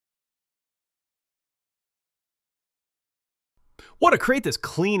Want to create this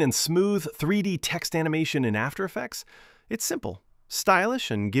clean and smooth 3D text animation in After Effects? It's simple, stylish,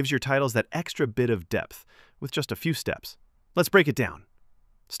 and gives your titles that extra bit of depth with just a few steps. Let's break it down.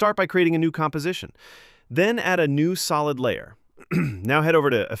 Start by creating a new composition. Then add a new solid layer. Now head over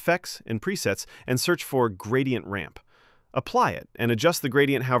to Effects and Presets and search for Gradient Ramp. Apply it and adjust the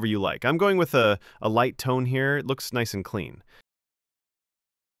gradient however you like. I'm going with a light tone here. It looks nice and clean.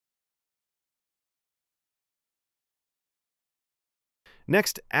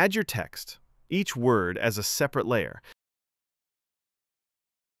 Next, add your text, each word as a separate layer.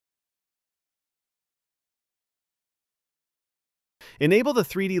 Enable the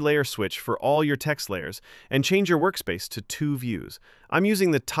 3D layer switch for all your text layers and change your workspace to 2 views. I'm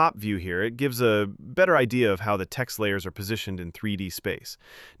using the top view here. It gives a better idea of how the text layers are positioned in 3D space.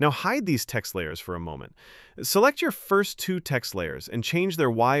 Now hide these text layers for a moment. Select your first 2 text layers and change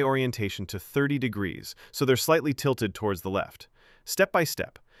their Y orientation to 30 degrees so they're slightly tilted towards the left. Step by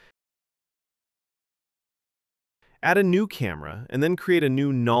step. Add a new camera and then create a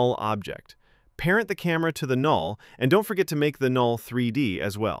new null object. Parent the camera to the null, and don't forget to make the null 3D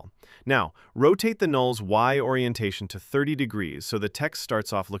as well. Now, rotate the null's Y orientation to 30 degrees so the text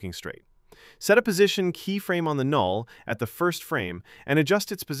starts off looking straight. Set a position keyframe on the null at the first frame and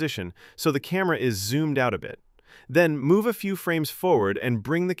adjust its position so the camera is zoomed out a bit. Then move a few frames forward and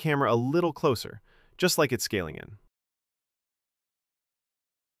bring the camera a little closer, just like it's scaling in.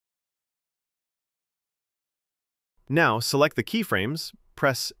 Now, select the keyframes,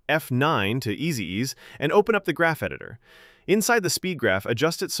 press F9 to easy ease, and open up the graph editor. Inside the speed graph,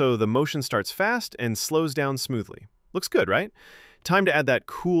 adjust it so the motion starts fast and slows down smoothly. Looks good, right? Time to add that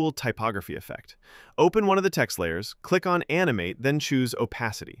cool typography effect. Open one of the text layers, click on Animate, then choose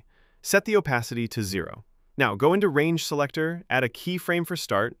Opacity. Set the opacity to 0. Now, go into Range Selector, add a keyframe for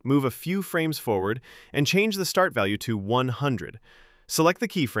start, move a few frames forward, and change the start value to 100. Select the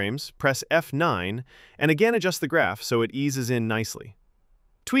keyframes, press F9, and again adjust the graph so it eases in nicely.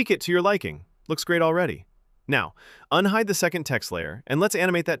 Tweak it to your liking. Looks great already. Now, unhide the second text layer, and let's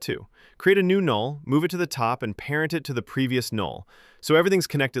animate that too. Create a new null, move it to the top, and parent it to the previous null, so everything's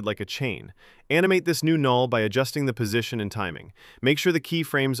connected like a chain. Animate this new null by adjusting the position and timing. Make sure the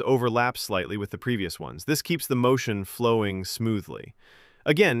keyframes overlap slightly with the previous ones. This keeps the motion flowing smoothly.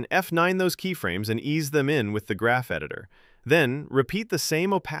 Again, F9 those keyframes and ease them in with the graph editor. Then, repeat the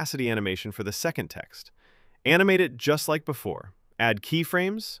same opacity animation for the second text. Animate it just like before. Add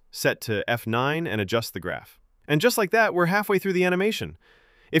keyframes, set to F9, and adjust the graph. And just like that, we're halfway through the animation.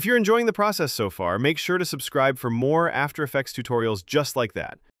 If you're enjoying the process so far, make sure to subscribe for more After Effects tutorials just like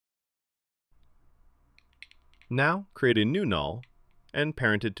that. Now, create a new null and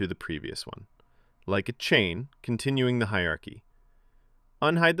parent it to the previous one. Like a chain, continuing the hierarchy.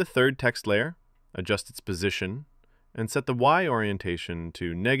 Unhide the third text layer, adjust its position, and set the Y orientation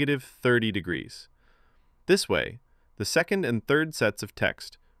to -30 degrees. This way, the second and third sets of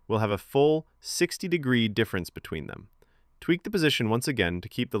text will have a full 60-degree difference between them. Tweak the position once again to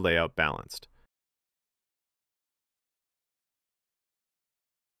keep the layout balanced.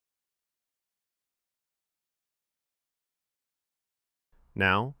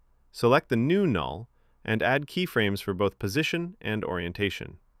 Now, select the new null and add keyframes for both position and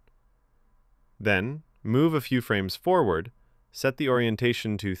orientation. Then, move a few frames forward, set the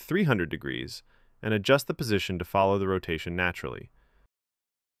orientation to 300 degrees, and adjust the position to follow the rotation naturally.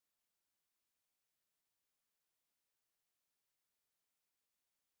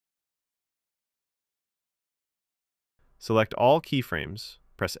 Select all keyframes,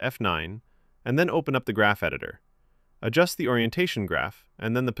 press F9, and then open up the graph editor. Adjust the orientation graph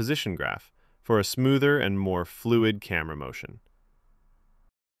and then the position graph for a smoother and more fluid camera motion.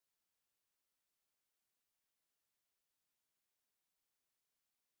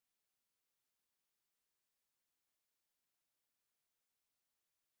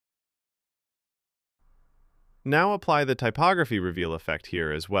 Now apply the typography reveal effect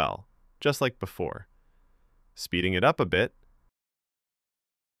here as well, just like before. Speeding it up a bit,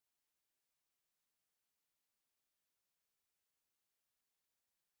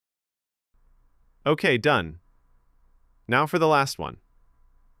 okay, done. Now for the last one.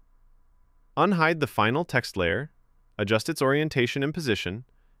 Unhide the final text layer, adjust its orientation and position,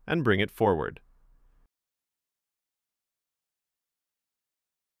 and bring it forward.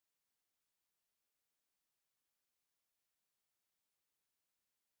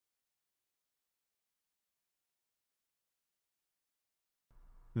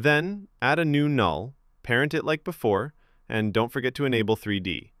 Then, add a new null, parent it like before, and don't forget to enable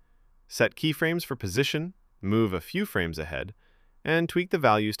 3D. Set keyframes for position, move a few frames ahead, and tweak the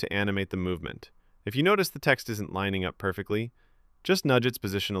values to animate the movement. If you notice the text isn't lining up perfectly, Just nudge its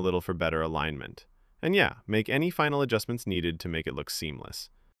position a little for better alignment. And yeah, make any final adjustments needed to make it look seamless.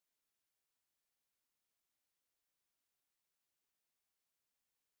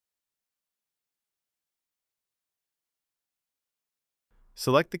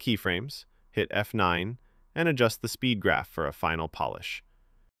 Select the keyframes, hit F9, and adjust the speed graph for a final polish.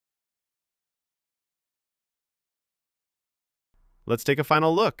 Let's take a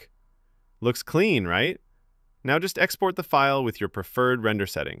final look. Looks clean, right? Now just export the file with your preferred render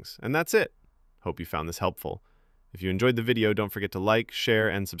settings, and that's it. Hope you found this helpful. If you enjoyed the video, don't forget to like, share,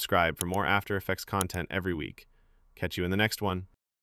 and subscribe for more After Effects content every week. Catch you in the next one.